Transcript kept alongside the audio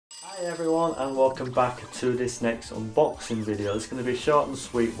Hi everyone and welcome back to this next unboxing video. It's going to be a short and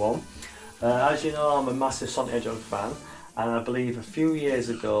sweet one. As you know, I'm a massive Sonic the Hedgehog fan, and I believe a few years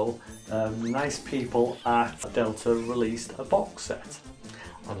ago nice people at Delta released a box set,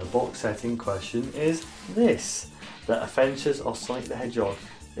 and the box set in question is this, The Adventures of Sonic the Hedgehog.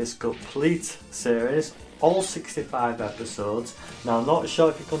 It's a complete series, all 65 episodes. Now I'm not sure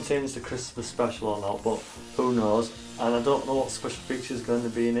if it contains the Christmas special or not, but who knows, and I don't know what special features are going to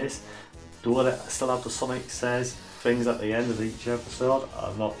be in this. Do I still have the Sonic Says things at the end of each episode?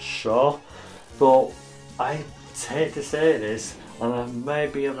 I'm not sure, but I hate to say this, and I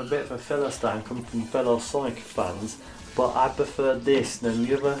maybe have a bit of a philistine coming from fellow Sonic fans, but I prefer this than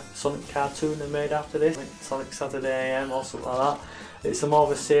the other Sonic cartoon they made after this, like Sonic Saturday AM or something like that. It's a more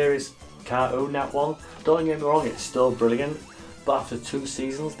of a series cartoon, that one. Don't get me wrong, it's still brilliant, but after 2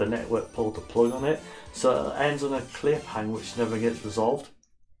 seasons the network pulled the plug on it, so it ends on a cliffhanger which never gets resolved.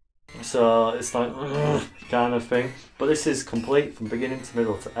 So it's like kind of thing, but this is complete from beginning to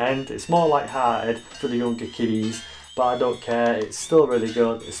middle to end. It's more light-hearted for the younger kiddies, but I don't care, it's still really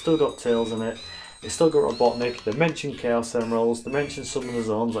good. It's still got Tails in it, it's still got Robotnik, they mention Chaos Emeralds, they mention some of the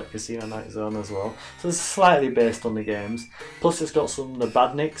zones like Casino Night Zone as well, so it's slightly based on the games. Plus it's got some of the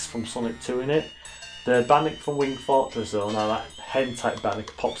badniks from Sonic 2 in it. The badnik from Wing Fortress Zone, now that hen type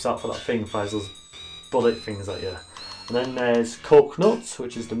badnik pops out for that thing, fires those bullet things at you. And then there's Coconuts,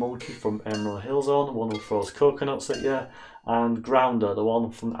 which is the monkey from Emerald Hill Zone, the one who throws coconuts at you, and Grounder, the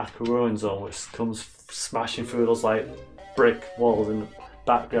one from Aqua Ruin Zone, which comes smashing through those like brick walls in the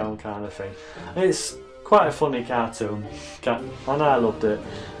background kind of thing. And it's quite a funny cartoon, and I loved it.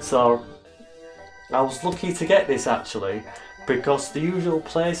 So I was lucky to get this actually, because the usual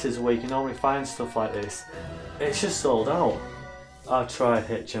places where you can normally find stuff like this, it's just sold out. I tried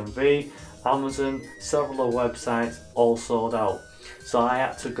HMV, Amazon, several other websites, all sold out. So I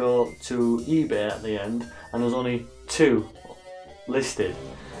had to go to eBay at the end, and there was only 2 listed.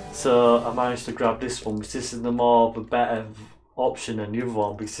 So I managed to grab this one, because this is the more of a better option than the other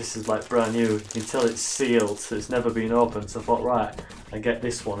one, because this is like brand new. You can tell it's sealed, so it's never been opened. So I thought, right, I get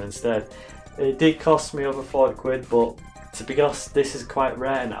this one instead. It did cost me over 40 quid, but to be honest, this is quite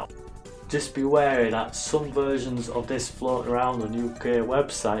rare now. Just be wary that some versions of this floating around on UK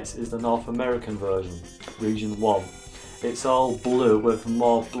websites is the North American version, region 1. It's all blue with a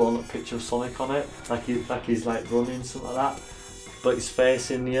more blown up picture of Sonic on it, like he's like running, something like that, but he's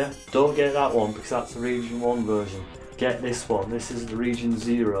facing you. Don't get that one because that's the region 1 version. Get this one. This is the region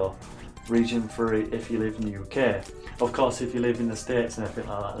 0, region 3 if you live in the UK. Of course, if you live in the States and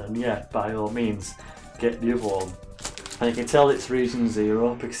everything like that, then yeah, by all means, get the other one. And you can tell it's region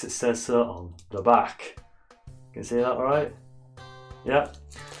 0 because it says so on the back. You can see that alright? Yeah.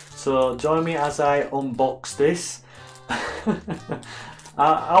 So join me as I unbox this.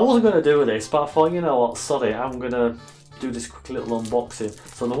 I wasn't going to do this, but I thought, you know what, sorry, I'm going to do this quick little unboxing.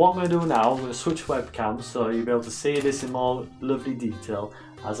 So what I'm going to do now, I'm going to switch webcams so you'll be able to see this in more lovely detail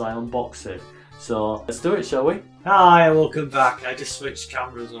as I unbox it. So let's do it, shall we? Hi, and welcome back. I just switched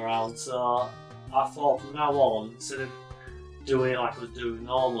cameras around, so I thought from now on, instead of doing it like I was doing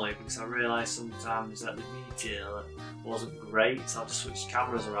normally, because I realised sometimes that the detail wasn't great, so I just switched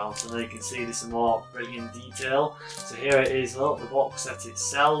cameras around so now you can see this in more brilliant detail. So here it is, look, the box set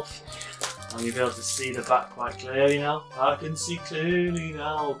itself, and you'll be able to see the back quite clearly now. I can see clearly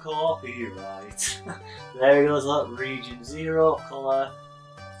now, copyright. There it goes, look, region 0, colour,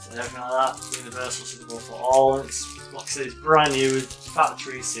 so everything like that, universal, suitable for all. It's, like I said, it's brand new,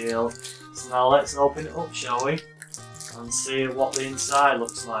 factory sealed. So now let's open it up, shall we? And see what the inside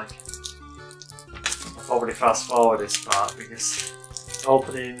looks like. I'll probably fast forward this part because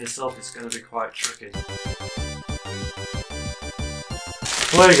opening this up is going to be quite tricky.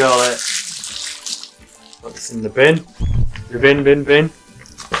 There you go, let's put this in the bin. The bin.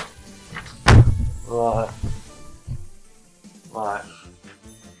 Right. Right.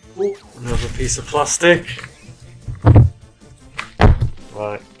 Ooh, another piece of plastic.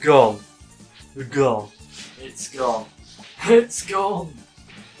 Right, gone. We're gone. It's gone. It's gone!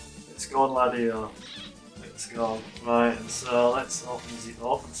 It's gone, laddie. It's gone. Right, and so let's open it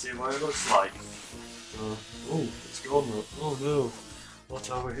up and see what it looks like. Oh, it's gone. Oh no. What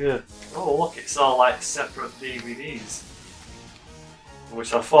over here? Oh look, it's all like separate DVDs.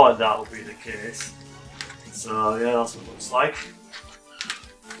 Which I thought that would be the case. So yeah, that's what it looks like.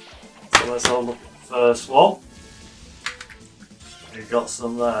 So let's have a look at the first one. We've got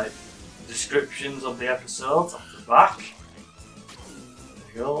some like descriptions of the episodes off the back.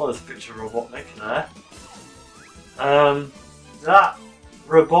 There you go, there's a picture of Robotnik there. That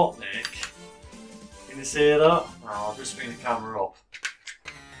Robotnik, can you see that? Oh, I'll just bring the camera up.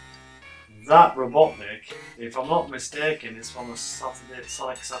 That Robotnik, if I'm not mistaken, is from the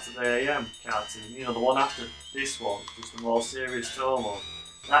Sonic Saturday AM cartoon. You know, the one after this one, just the more serious tone one.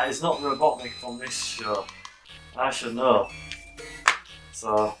 That is not Robotnik from this show. I should know.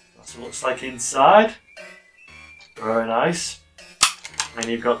 So that's what it looks like inside. Very nice. And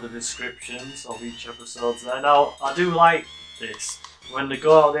you've got the descriptions of each episode there. Now, I do like this. When they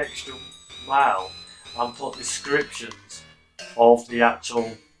go out the extra mile and put descriptions of the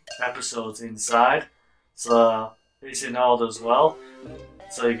actual episodes inside. So it's in order as well.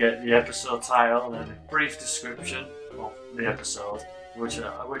 So you get the episode title and then a brief description of the episode, which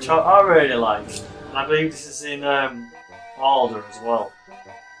I really like. And I believe this is in order as well.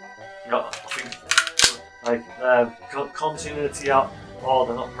 Got, I think, like continuity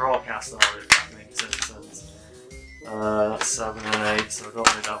order, not broadcast order, if that makes any sense. That's 7 and 8, so I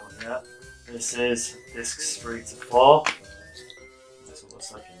don't need that one yet. This is discs 3 to 4. That's what it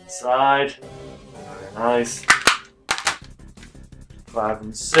looks like inside. Very nice. 5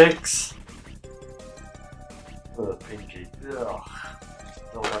 and 6. Oh, pinky. Ugh.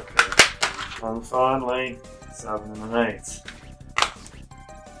 Don't like that. And finally, 7 and 8.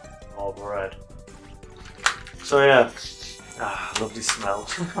 All red. So yeah, lovely smell.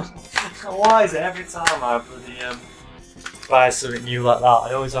 Why is it every time I bloody buy something new like that,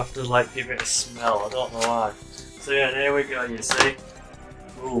 I always have to like give it a smell? I don't know why. So yeah, there we go. You see.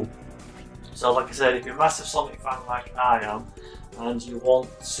 Ooh. So like I said, if you're a massive Sonic fan like I am, and you want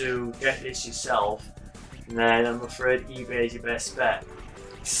to get this yourself, then I'm afraid eBay is your best bet.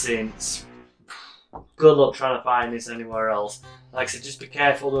 Since good luck trying to find this anywhere else. Like I said, just be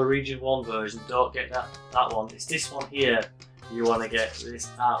careful of the Region 1 version, don't get that one. It's this one here you want to get this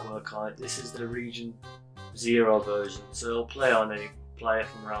artwork on it. This is the Region 0 version, so it'll play on any player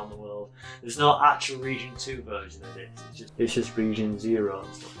from around the world. There's no actual Region 2 version of it, it's just Region 0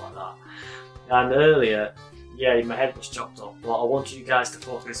 and stuff like that. And earlier, yeah, my head was chopped off, but I wanted you guys to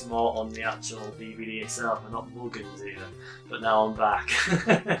focus more on the actual DVD itself and not Muggins either. But now I'm back.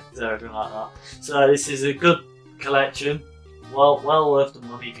 So everything like that. So this is a good collection. Well worth the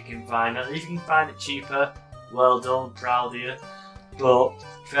money if you can find it. If you can find it cheaper, well done, proud of you. But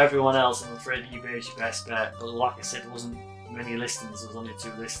for everyone else, I'm afraid eBay is your best bet. But like I said, there wasn't many listings, there was only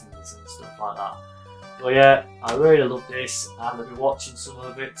 2 listings and stuff like that. But yeah, I really love this, and I'll be watching some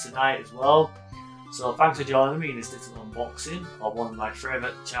of it tonight as well. So thanks for joining me in this little unboxing of one of my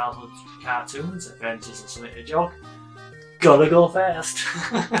favourite childhood cartoons, Adventures of Sonic the Hedgehog. Gotta go fast!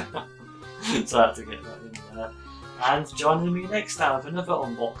 So I had to get that in there. And joining me next time with another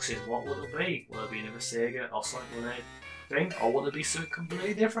unboxing. What will it be? Will it be another Sega or Sonic related thing? Or will it be something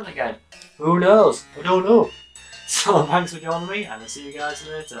completely different again? Who knows? I don't know. So thanks for joining me, and I'll see you guys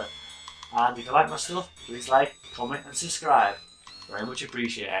later. And if you like my stuff, please like, comment and subscribe. Very much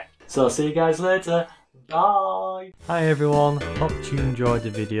appreciate it. So see you guys later. Bye! Hi everyone, hope you enjoyed the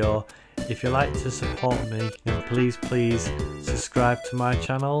video. If you'd like to support me, then please subscribe to my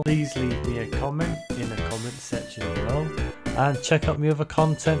channel. Please leave me a comment in the comment section below. And check out my other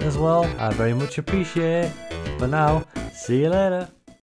content as well. I very much appreciate it. For now, see you later.